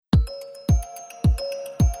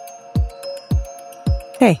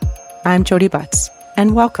Hey, I'm Jody Butts,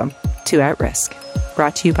 and welcome to At Risk,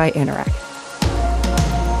 brought to you by Interact.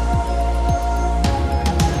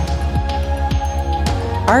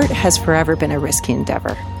 Art has forever been a risky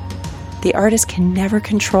endeavor. The artist can never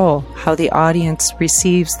control how the audience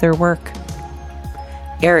receives their work.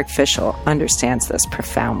 Eric Fischl understands this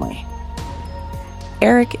profoundly.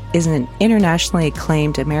 Eric is an internationally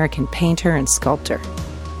acclaimed American painter and sculptor.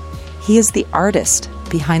 He is the artist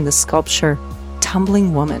behind the sculpture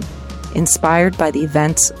Tumbling Woman, inspired by the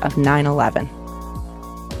events of 9/11.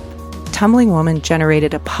 Tumbling Woman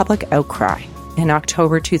generated a public outcry in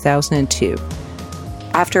October 2002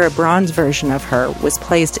 after a bronze version of her was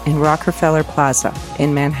placed in Rockefeller Plaza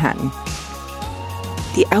in Manhattan.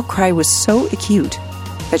 The outcry was so acute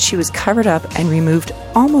that she was covered up and removed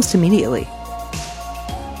almost immediately.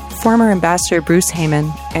 Former Ambassador Bruce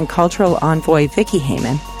Heyman and Cultural Envoy Vicky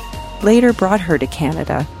Heyman later brought her to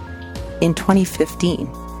Canada in 2015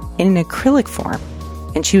 in an acrylic form,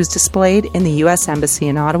 and she was displayed in the U.S. Embassy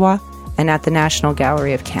in Ottawa and at the National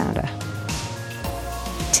Gallery of Canada.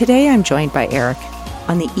 Today I'm joined by Eric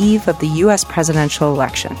on the eve of the U.S. presidential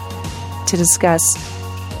election to discuss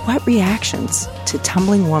what reactions to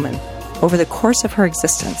Tumbling Woman over the course of her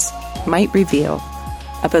existence might reveal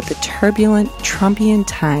about the turbulent Trumpian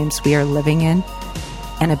times we are living in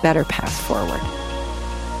and a better path forward.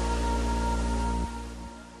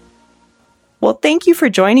 Well, thank you for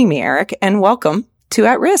joining me, Eric, and welcome to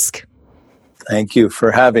At Risk. Thank you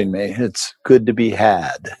for having me. It's good to be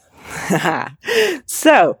had.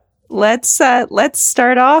 So let's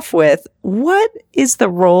start off with, what is the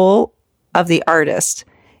role of the artist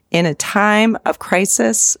in a time of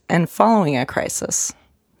crisis and following a crisis?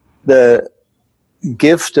 The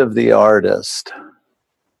gift of the artist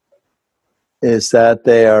is that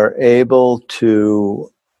they are able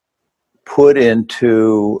to put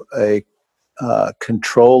into a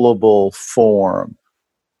controllable form,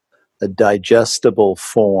 a digestible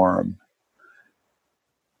form,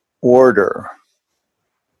 order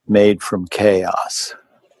made from chaos.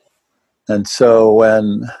 And so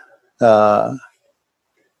when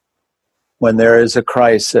there is a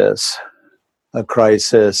crisis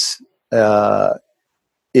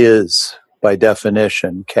is, by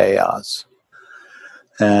definition, chaos.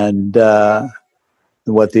 And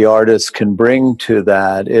what the artist can bring to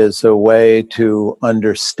that is a way to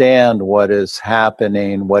understand what is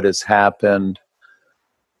happening, what has happened,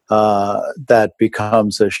 that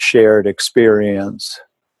becomes a shared experience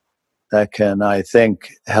that can, I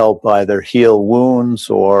think, help either heal wounds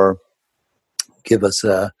or give us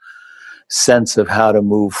a sense of how to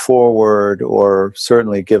move forward, or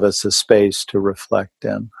certainly give us a space to reflect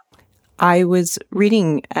in. I was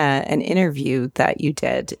reading an interview that you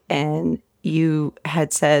did, and you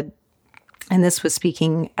had said, and this was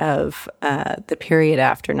speaking of the period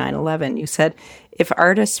after 9/11, you said, if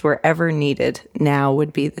artists were ever needed, now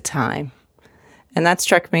would be the time. And that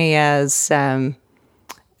struck me as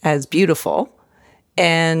beautiful,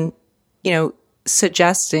 and,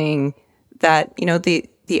 suggesting that,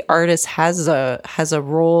 the artist has a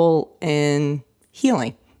role in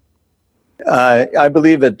healing. I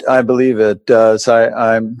believe it. I believe it does.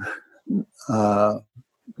 I'm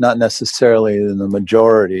not necessarily in the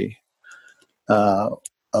majority of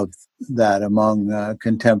that among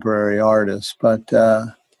contemporary artists, but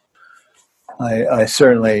I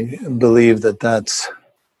certainly believe that that's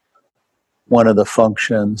one of the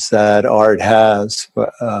functions that art has.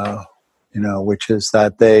 Which is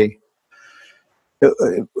that they.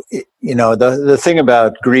 The thing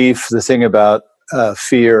about grief, the thing about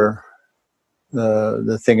fear,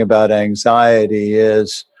 the thing about anxiety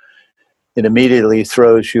is it immediately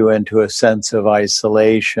throws you into a sense of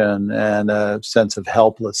isolation and a sense of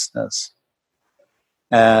helplessness.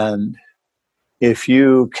 And if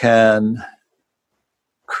you can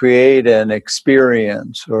create an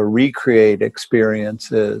experience or recreate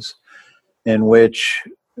experiences in which,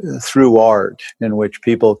 through art, in which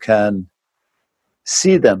people can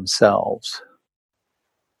see themselves,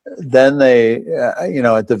 then they,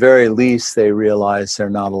 at the very least, they realize they're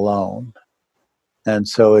not alone. And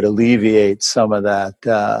so it alleviates some of that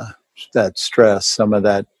stress, some of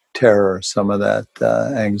that terror, some of that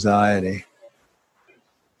anxiety.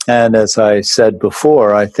 And as I said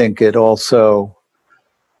before, I think it also,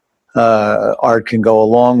 art can go a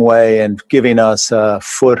long way in giving us a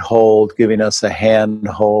foothold, giving us a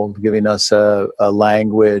handhold, giving us a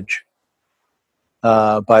language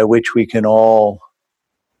by which we can all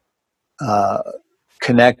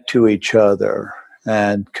connect to each other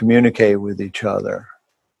and communicate with each other,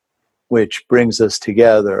 which brings us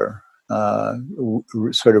together,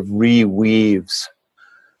 sort of reweaves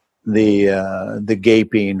the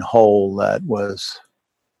gaping hole that was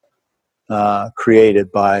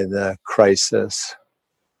created by the crisis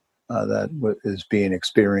that is being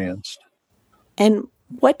experienced. And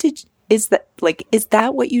is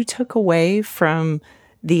that what you took away from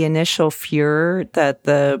the initial furor that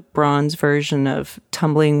the bronze version of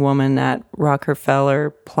Tumbling Woman at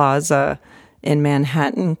Rockefeller Plaza in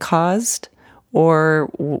Manhattan caused? Or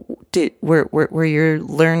were your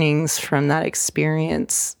learnings from that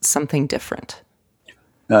experience something different?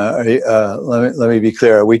 Let me be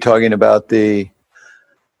clear. Are we talking about the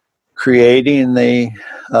creating the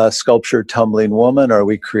sculpture Tumbling Woman, or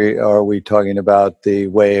are we talking about the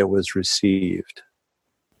way it was received?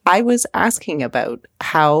 I was asking about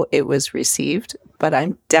how it was received, but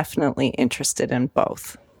I'm definitely interested in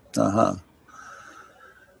both. Uh-huh.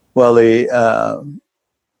 Well,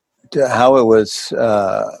 how it was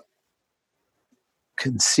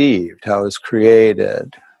conceived, how it was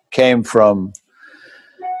created, came from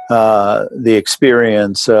the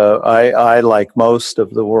experience. I, like most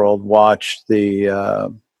of the world, watched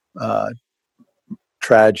the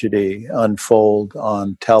tragedy unfold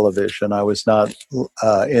on television. I was not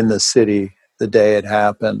in the city the day it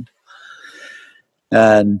happened.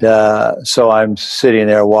 And so I'm sitting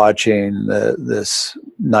there watching this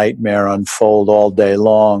nightmare unfold all day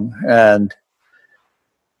long,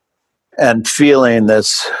 and feeling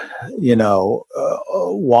this,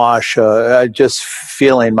 wash, just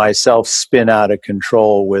feeling myself spin out of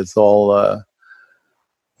control with all,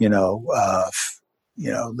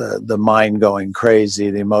 the mind going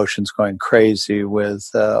crazy, the emotions going crazy with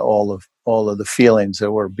all of the feelings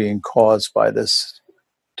that were being caused by this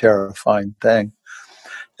terrifying thing.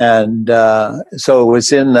 And so it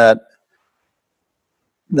was in that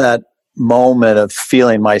moment of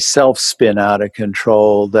feeling myself spin out of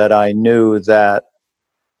control that I knew that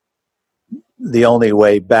the only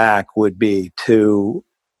way back would be to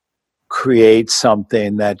create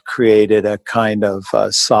something that created a kind of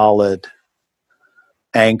solid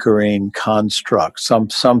anchoring construct,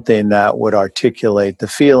 something that would articulate the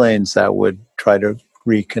feelings, that would try to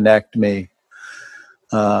reconnect me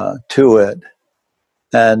to it.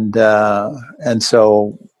 And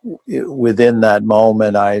so within that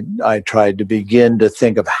moment, I tried to begin to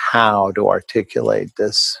think of how to articulate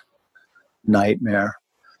this nightmare.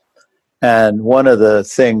 And one of the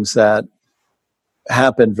things that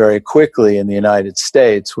happened very quickly in the United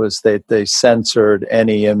States was that they censored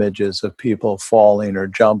any images of people falling or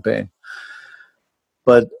jumping.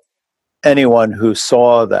 But anyone who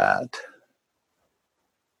saw that,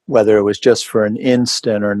 whether it was just for an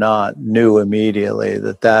instant or not, knew immediately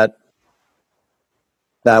that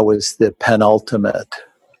was the penultimate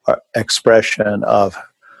expression of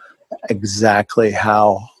exactly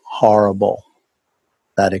how horrible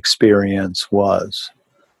that experience was.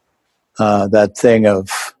 That thing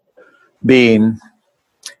of being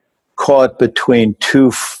caught between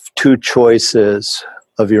two choices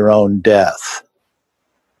of your own death.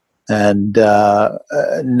 And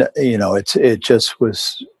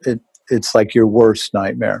it's like your worst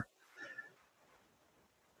nightmare.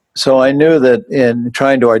 So I knew that in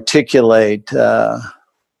trying to articulate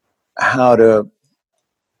how to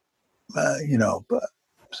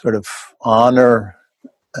sort of honor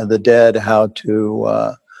the dead, how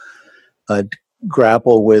to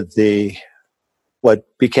grapple with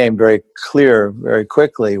what became very clear very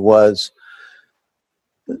quickly was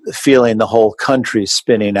feeling the whole country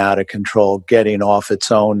spinning out of control, getting off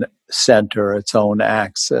its own center, its own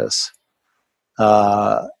axis.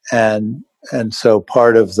 And so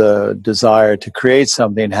part of the desire to create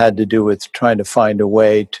something had to do with trying to find a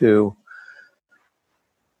way to,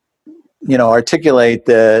 articulate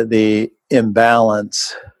the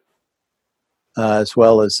imbalance as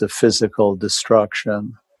well as the physical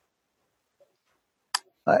destruction.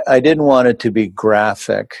 I didn't want it to be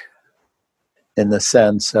graphic in the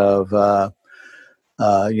sense of,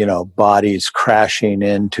 bodies crashing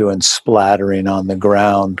into and splattering on the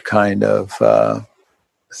ground kind of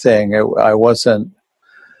thing. I wasn't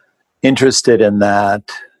interested in that.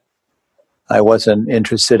 I wasn't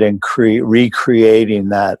interested in recreating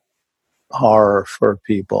that horror for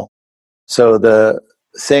people. So the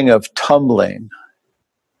thing of tumbling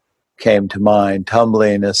came to mind.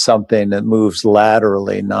 Tumbling is something that moves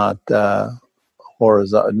laterally, not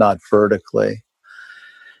horizontally, not vertically.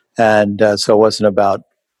 And so it wasn't about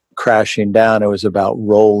crashing down, it was about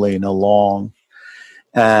rolling along.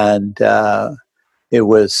 And it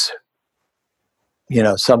was,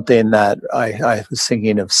 something that I was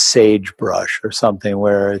thinking of sagebrush or something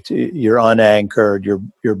where you're unanchored,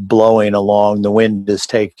 you're blowing along, the wind is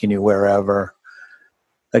taking you wherever.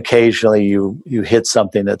 occasionally you hit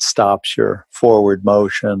something that stops your forward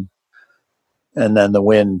motion, and then the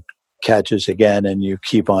wind catches again and you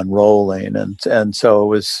keep on rolling. And so it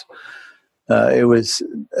was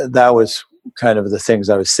that was kind of the things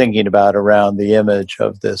I was thinking about around the image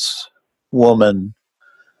of this woman,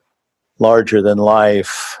 larger than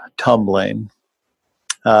life, tumbling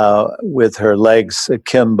with her legs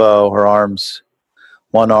akimbo, her arms,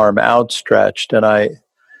 one arm outstretched. And I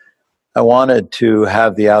wanted to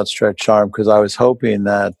have the outstretched arm because I was hoping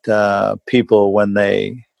that people, when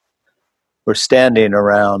they were standing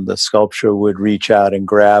around the sculpture, would reach out and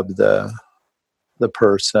grab the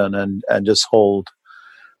person and just hold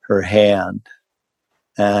her hand,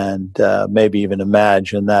 and maybe even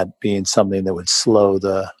imagine that being something that would slow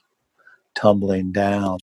the tumbling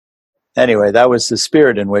down. Anyway, that was the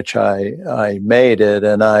spirit in which I made it,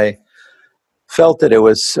 and I felt that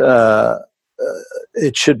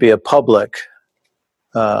it should be a public,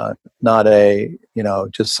 not a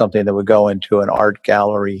just something that would go into an art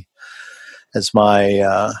gallery as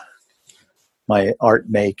my my art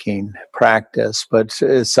making practice, but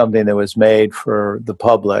it's something that was made for the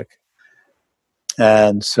public.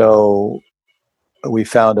 And so we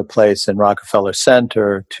found a place in Rockefeller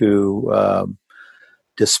Center to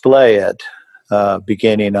display it,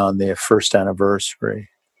 beginning on the first anniversary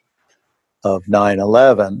of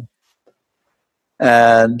 9/11.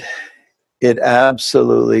 And it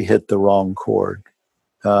absolutely hit the wrong chord.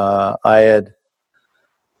 I had,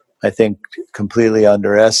 I think, completely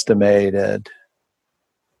underestimated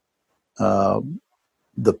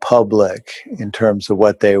the public in terms of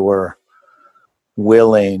what they were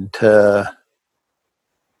willing to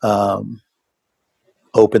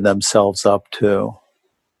open themselves up to.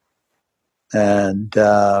 And,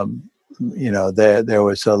 there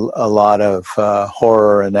was a lot of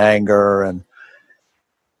horror and anger and,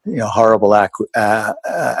 horrible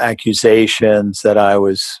accusations that I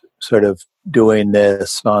was sort of doing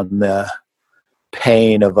this on the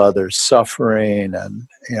pain of others' suffering. And,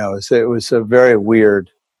 it was a very weird,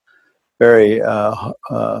 very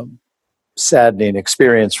saddening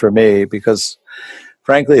experience for me, because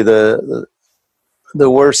frankly, the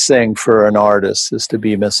worst thing for an artist is to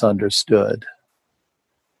be misunderstood,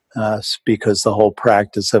 because the whole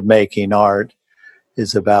practice of making art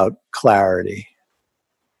is about clarity.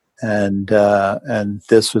 And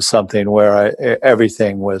this was something where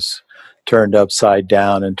everything was turned upside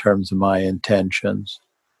down in terms of my intentions.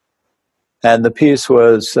 And the piece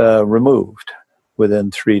was removed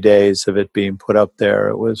within 3 days of it being put up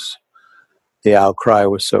there. The outcry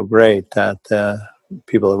was so great that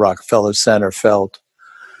people at Rockefeller Center felt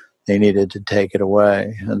they needed to take it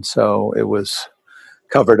away. And so it was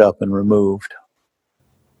covered up and removed.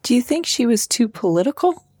 Do you think she was too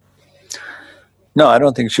political? No, I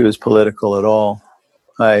don't think she was political at all.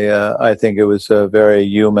 I think it was a very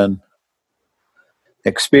human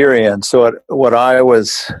experience. So what I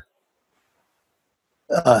was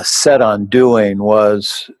set on doing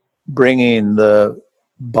was bringing the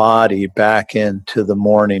body back into the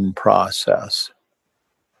mourning process.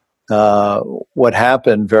 What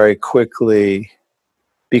happened very quickly,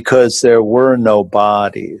 because there were no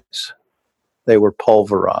bodies, they were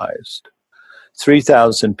pulverized.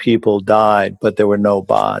 3,000 people died, but there were no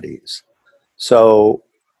bodies. So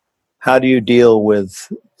how do you deal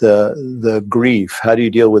with the grief? How do you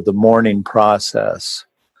deal with the mourning process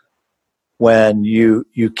when you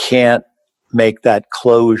can't make that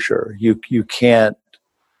closure? You can't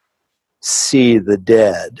see the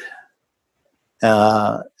dead.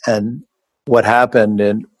 And what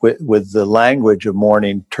happened with the language of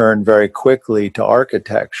mourning turned very quickly to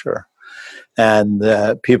architecture. And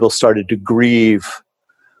people started to grieve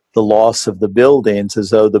the loss of the buildings as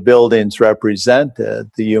though the buildings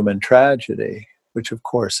represented the human tragedy, which of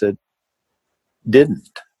course it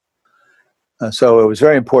didn't. So it was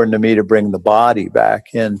very important to me to bring the body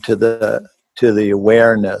back into the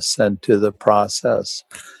awareness and to the process.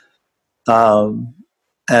 And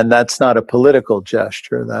that's not a political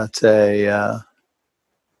gesture. That's a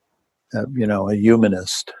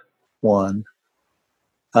humanist one.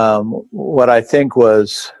 What I think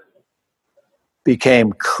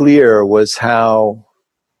became clear was how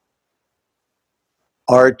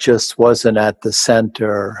art just wasn't at the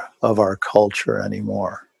center of our culture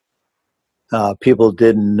anymore. People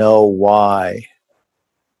didn't know why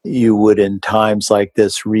you would, in times like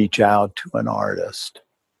this, reach out to an artist.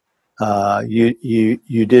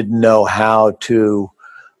 You didn't know how to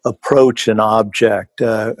approach an object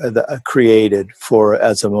created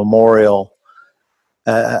as a memorial,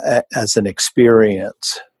 as an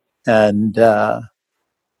experience. And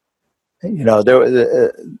They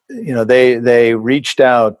reached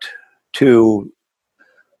out to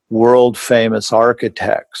world famous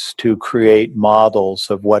architects to create models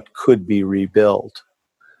of what could be rebuilt.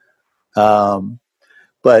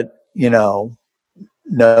 But,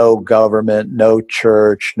 no government, no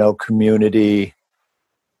church, no community,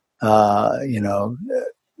 no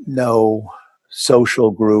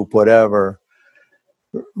social group, whatever,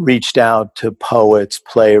 reached out to poets,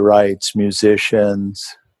 playwrights,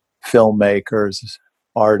 musicians, filmmakers,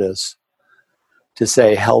 artists to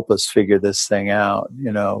say, help us figure this thing out,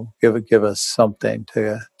 give us something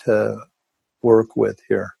to work with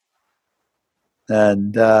here.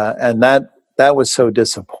 And that was so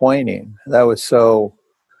disappointing. That was so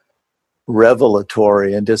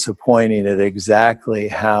revelatory and disappointing at exactly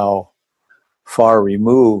how far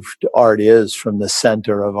removed art is from the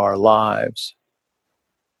center of our lives.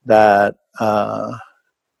 That I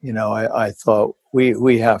thought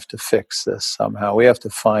we have to fix this somehow. We have to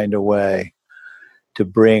find a way to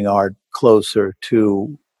bring art closer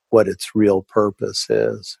to what its real purpose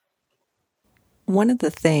is. One of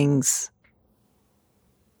the things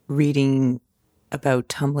reading about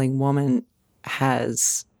Tumbling Woman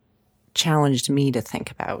has challenged me to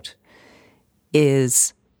think about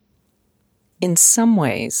is, in some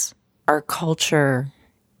ways, our culture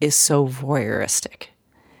is so voyeuristic.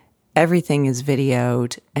 Everything is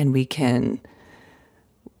videoed, and we can,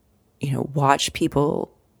 watch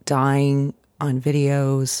people dying on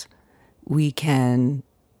videos. We can,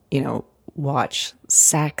 watch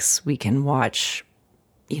sex. We can watch,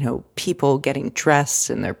 people getting dressed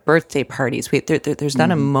in their birthday parties. There's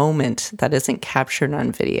not a moment that isn't captured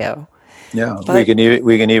on video. Yeah, but we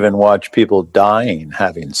can even watch people dying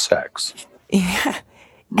having sex. Yeah,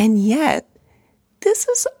 and yet this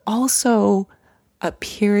is also a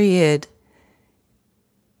period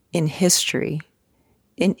in history,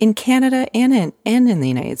 in Canada and in the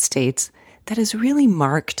United States, that is really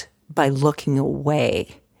marked by looking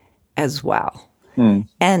away as well.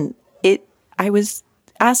 And I was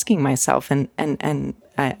asking myself, and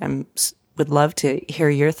I would love to hear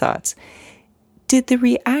your thoughts. Did the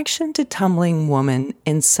reaction to Tumbling Woman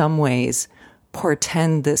in some ways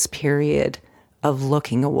portend this period of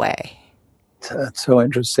looking away? That's so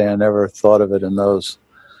interesting. I never thought of it in those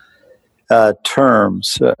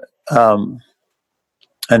terms. And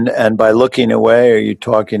by looking away, are you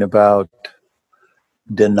talking about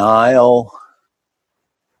denial,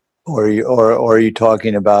 or are you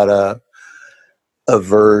talking about a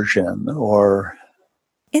aversion, or?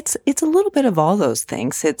 It's a little bit of all those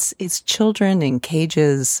things. It's children in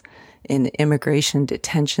cages in immigration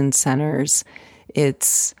detention centers.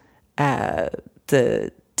 It's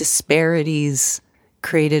the disparities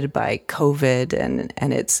created by COVID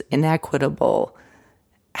and its inequitable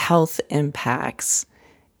health impacts.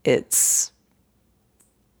 It's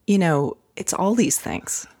it's all these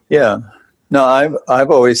things. Yeah. No, I've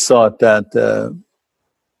always thought that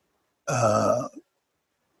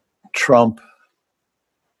Trump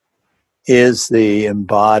is the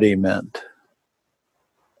embodiment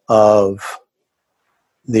of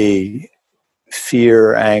the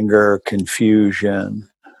fear, anger, confusion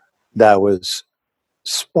that was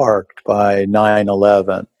sparked by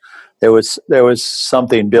 9/11. There was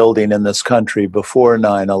something building in this country before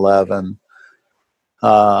 9/11.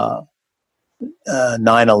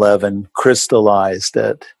 9/11 crystallized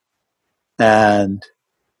it, and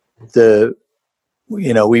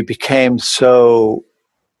we became so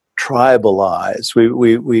tribalized. We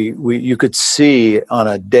you could see on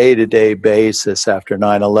a day-to-day basis after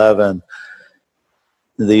 9/11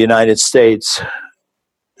 the United States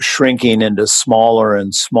shrinking into smaller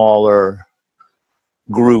and smaller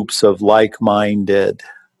groups of like-minded,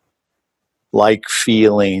 like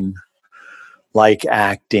feeling, like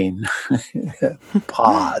acting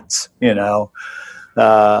pods.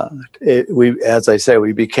 As I say,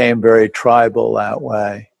 we became very tribal that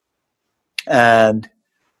way, and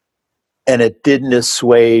it didn't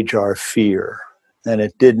assuage our fear, and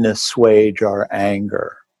it didn't assuage our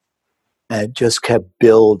anger, and it just kept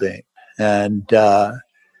building. And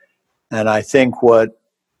I think what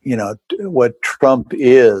Trump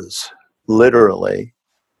is literally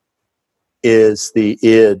is the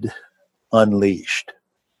id unleashed.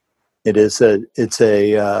 It's a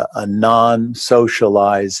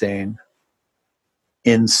non-socializing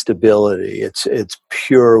instability. It's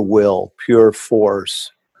pure will, pure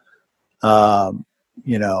force.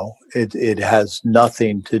 It has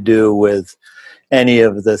nothing to do with any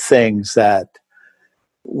of the things that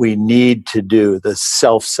we need to do, the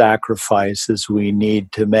self-sacrifices we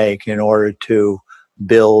need to make in order to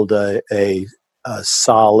build a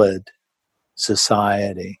solid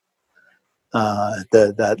society.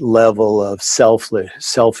 that level of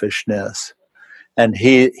selfishness, and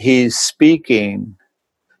he's speaking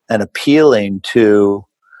and appealing to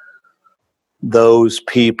those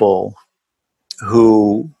people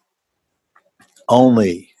who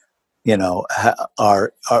only,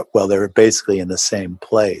 are well, they're basically in the same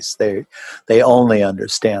place. They only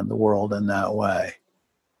understand the world in that way.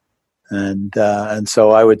 And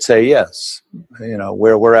so I would say, yes,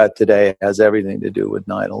 where we're at today has everything to do with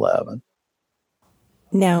 9/11.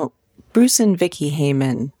 Now, Bruce and Vicki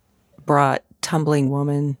Hayman brought Tumbling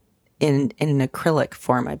Woman in an acrylic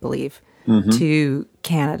form, I believe, to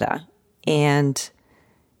Canada. And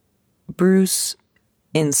Bruce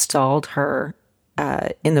installed her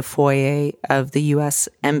in the foyer of the U.S.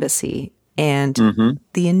 Embassy. And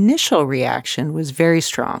the initial reaction was very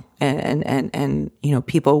strong. And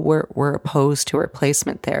people were opposed to her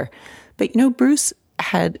placement there. But, Bruce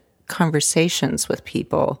had conversations with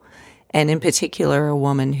people, and in particular, a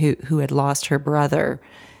woman who had lost her brother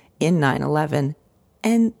in 9/11.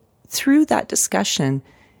 And through that discussion,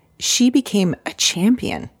 she became a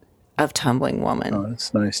champion of Tumbling Woman. Oh,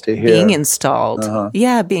 that's nice to hear. Being installed.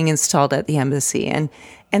 Being installed at the embassy. And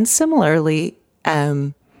similarly,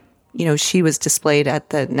 she was displayed at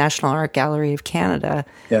the National Art Gallery of Canada.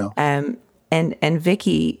 Yeah. And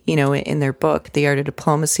Vicki, in their book, The Art of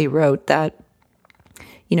Diplomacy, wrote that,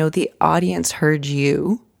 the audience heard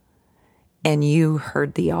you and you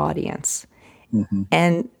heard the audience.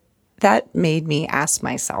 And that made me ask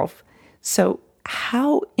myself, so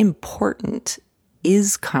how important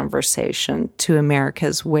is conversation to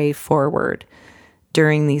America's way forward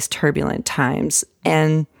during these turbulent times?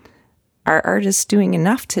 And are artists doing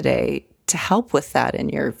enough today to help with that, in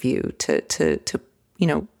your view, to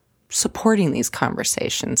supporting these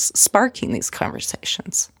conversations, sparking these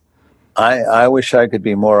conversations? I wish I could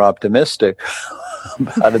be more optimistic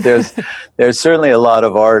about it. There's certainly a lot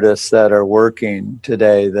of artists that are working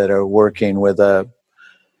today that are working with a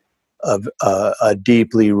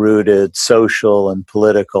deeply rooted social and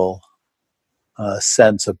political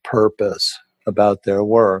sense of purpose about their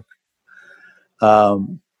work.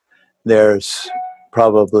 There's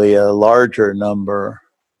probably a larger number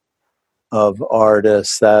of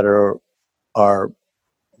artists that are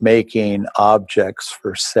making objects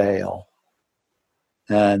for sale,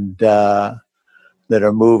 and that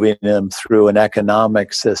are moving them through an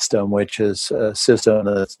economic system, which is a system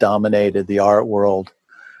that's dominated the art world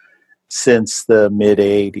since the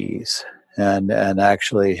mid-'80s, and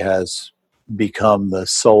actually has become the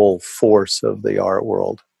sole force of the art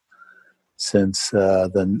world since the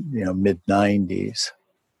mid-'90s.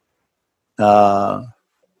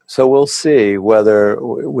 So we'll see whether,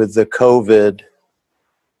 with the COVID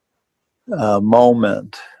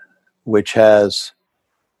moment, which has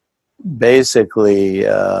basically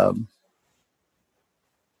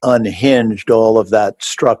unhinged all of that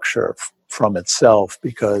structure from itself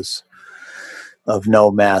because of no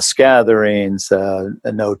mass gatherings,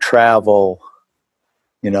 no travel.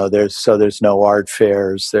 There's no art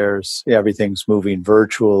fairs. Everything's moving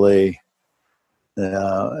virtually,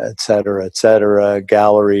 et cetera, et cetera.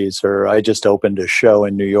 Galleries I just opened a show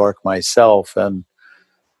in New York myself, and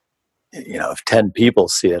if 10 people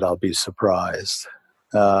see it, I'll be surprised.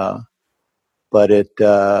 But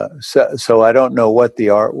so I don't know what the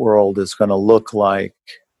art world is going to look like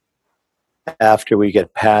after we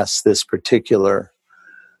get past this particular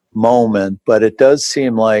moment, but it does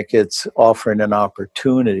seem like it's offering an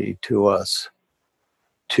opportunity to us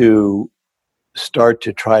to start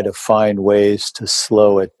to try to find ways to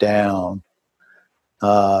slow it down,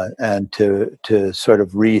 and to sort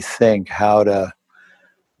of rethink how to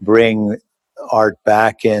bring art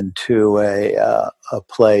back into a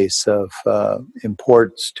place of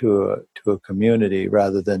importance to a community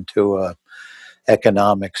rather than to a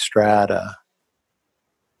economic strata.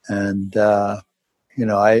 And I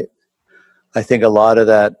think a lot of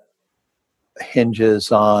that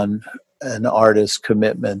hinges on an artist's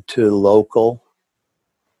commitment to local,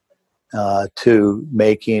 to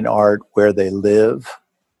making art where they live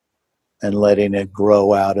and letting it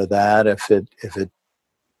grow out of that if it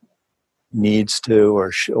needs to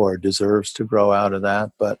or deserves to grow out of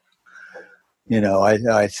that. But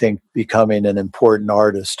I think becoming an important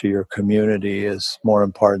artist to your community is more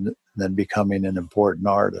important than becoming an important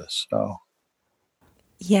artist. So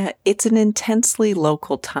yeah, it's an intensely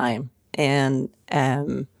local time, and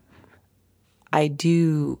I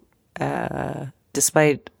do,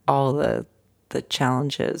 despite all the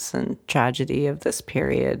challenges and tragedy of this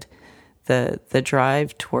period, the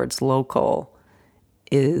drive towards local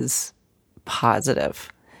is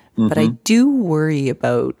positive. But I do worry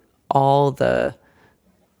about all the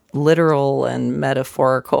literal and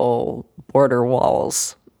metaphorical border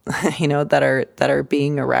walls, that are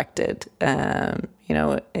being erected, at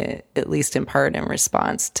least in part in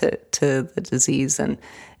response to the disease. And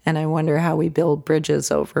I wonder how we build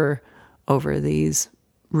bridges over these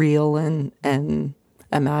real and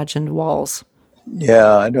imagined walls.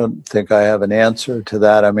 Yeah, I don't think I have an answer to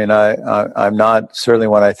that. I mean, I'm not, certainly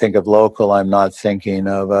when I think of local, I'm not thinking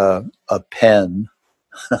of a pen.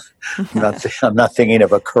 I'm not thinking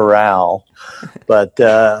of a corral, but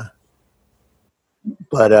I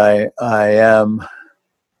am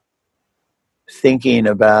thinking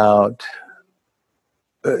about,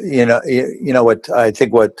 what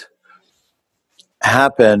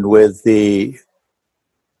happened with the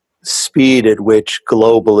speed at which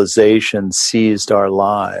globalization seized our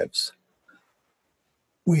lives.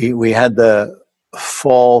 We had the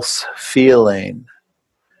false feeling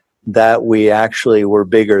that we actually were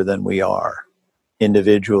bigger than we are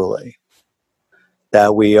individually,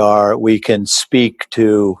 that we can speak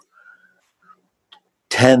to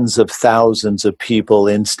tens of thousands of people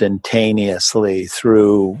instantaneously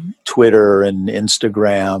through Twitter and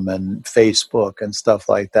Instagram and Facebook and stuff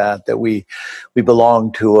like that, that we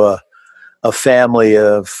belong to a family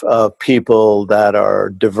of people that are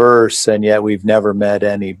diverse, and yet we've never met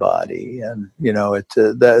anybody. And, it's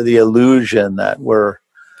the illusion that we're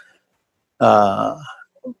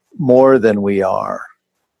more than we are.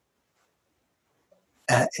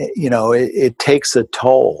 It takes a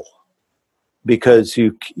toll, because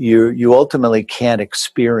you ultimately can't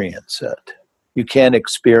experience it. You can't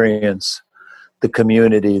experience the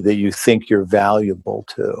community that you think you're valuable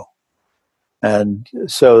to. And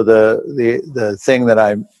so the thing that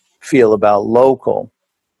I feel about local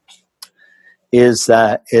is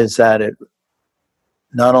that it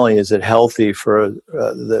not only is it healthy for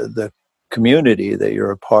the community that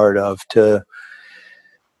you're a part of to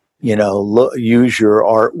use your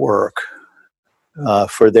artwork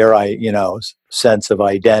for their sense of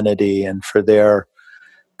identity and for their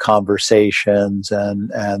conversations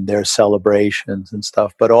and their celebrations and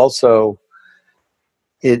stuff, but also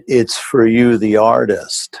it's for you, the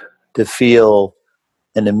artist, to feel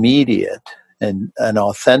an immediate and an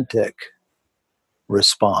authentic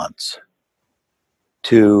response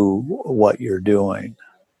to what you're doing,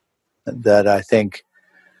 that I think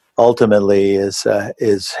ultimately is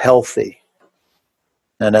healthy.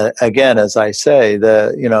 And again, as I say,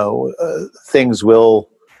 things will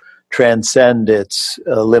transcend its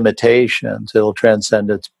limitations. It'll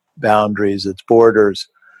transcend its boundaries, its borders,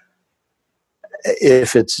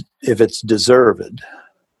 if it's deserved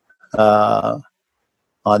on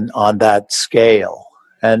that scale.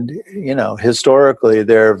 And historically,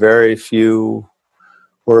 there are very few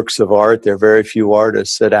works of art. There are very few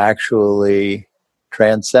artists that actually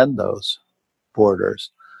transcend those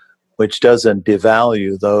borders, which doesn't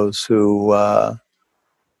devalue those who,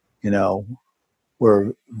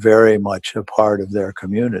 were very much a part of their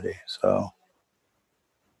community. So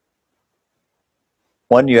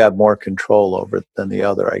one you have more control over than the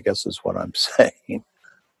other, I guess is what I'm saying.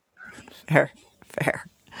 Fair.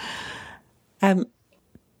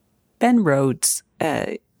 Ben Rhodes,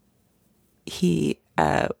 he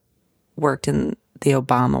worked in the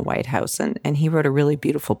Obama White House, and he wrote a really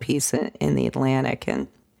beautiful piece in The Atlantic, and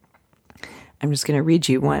I'm just going to read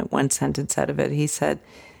you one sentence out of it. He said,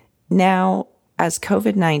 "Now, as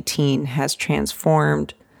COVID-19 has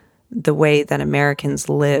transformed the way that Americans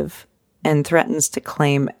live and threatens to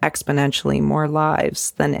claim exponentially more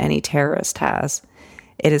lives than any terrorist has,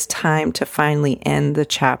 it is time to finally end the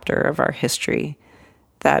chapter of our history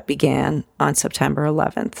that began on September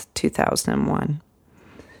 11th, 2001.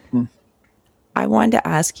 I wanted to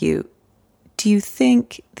ask you, do you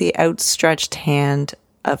think the outstretched hand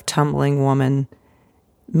of Tumbling Woman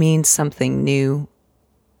means something new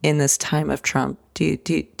in this time of Trump? Do you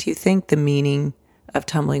think the meaning of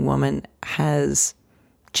Tumbling Woman has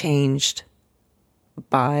changed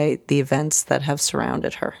by the events that have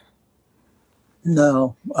surrounded her?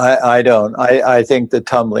 No, I don't. I think the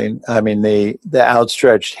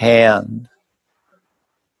outstretched hand,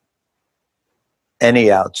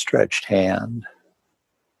 any outstretched hand,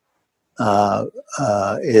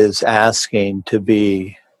 is asking to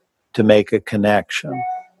make a connection.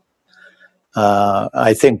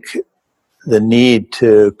 I think the need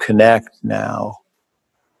to connect now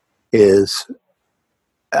is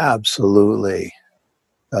absolutely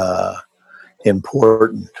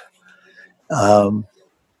important.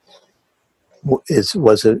 Is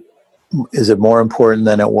it more important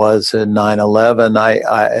than it was in 9/11?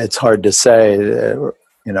 It's hard to say,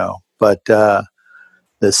 but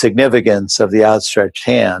the significance of the outstretched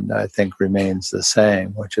hand, I think, remains the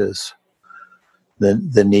same, which is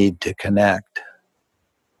the need to connect.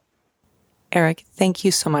 Eric, thank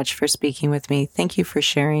you so much for speaking with me. Thank you for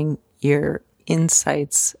sharing your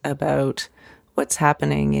insights about what's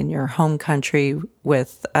happening in your home country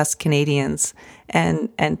with us Canadians. And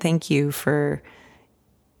thank you for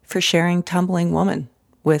sharing Tumbling Woman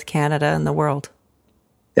with Canada and the world.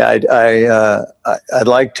 Yeah, I'd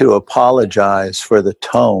like to apologize for the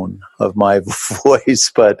tone of my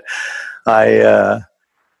voice, but I'm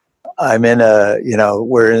in a,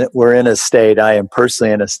 we're in a state, I am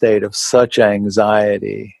personally in a state of such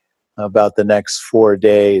anxiety about the next 4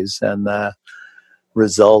 days and the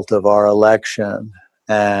result of our election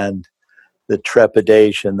and the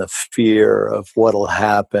trepidation, the fear of what'll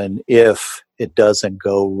happen if it doesn't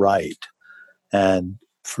go right. And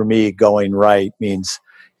for me, going right means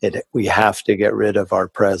we have to get rid of our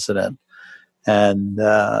president. And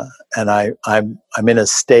I'm in a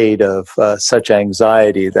state of such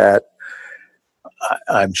anxiety that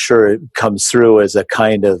I'm sure it comes through as a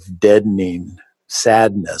kind of deadening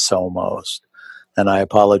sadness almost. And I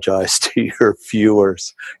apologize to your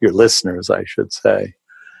viewers, your listeners, I should say,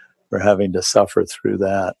 for having to suffer through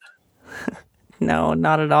that. No,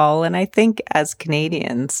 not at all. And I think as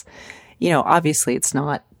Canadians, obviously it's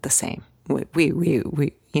not the same.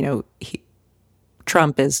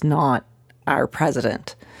 Trump is not our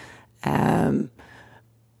president,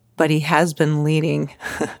 but he has been leading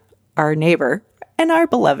our neighbor and our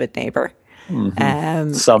beloved neighbor.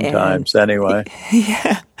 Mm-hmm. Sometimes, anyway.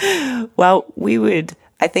 Yeah. Well,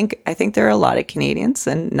 I think there are a lot of Canadians,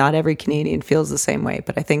 and not every Canadian feels the same way,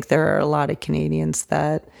 but I think there are a lot of Canadians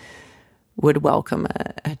that would welcome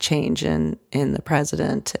a change in the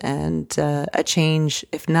president and a change,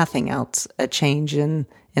 if nothing else, a change in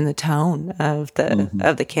the tone of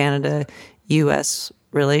the Canada-U.S.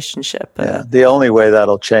 relationship. Yeah, the only way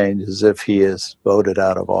that'll change is if he is voted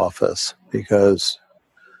out of office, because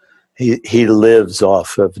he lives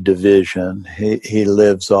off of division. He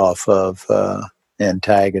lives off of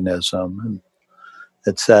antagonism,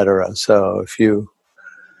 et cetera. So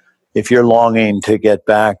if you're longing to get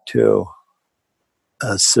back to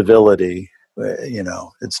civility,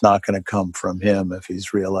 it's not going to come from him if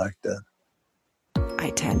he's reelected. I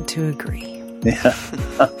tend to agree. Yeah.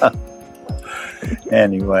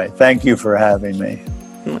 Anyway, thank you for having me.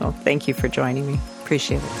 Well, thank you for joining me.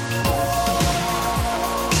 Appreciate it.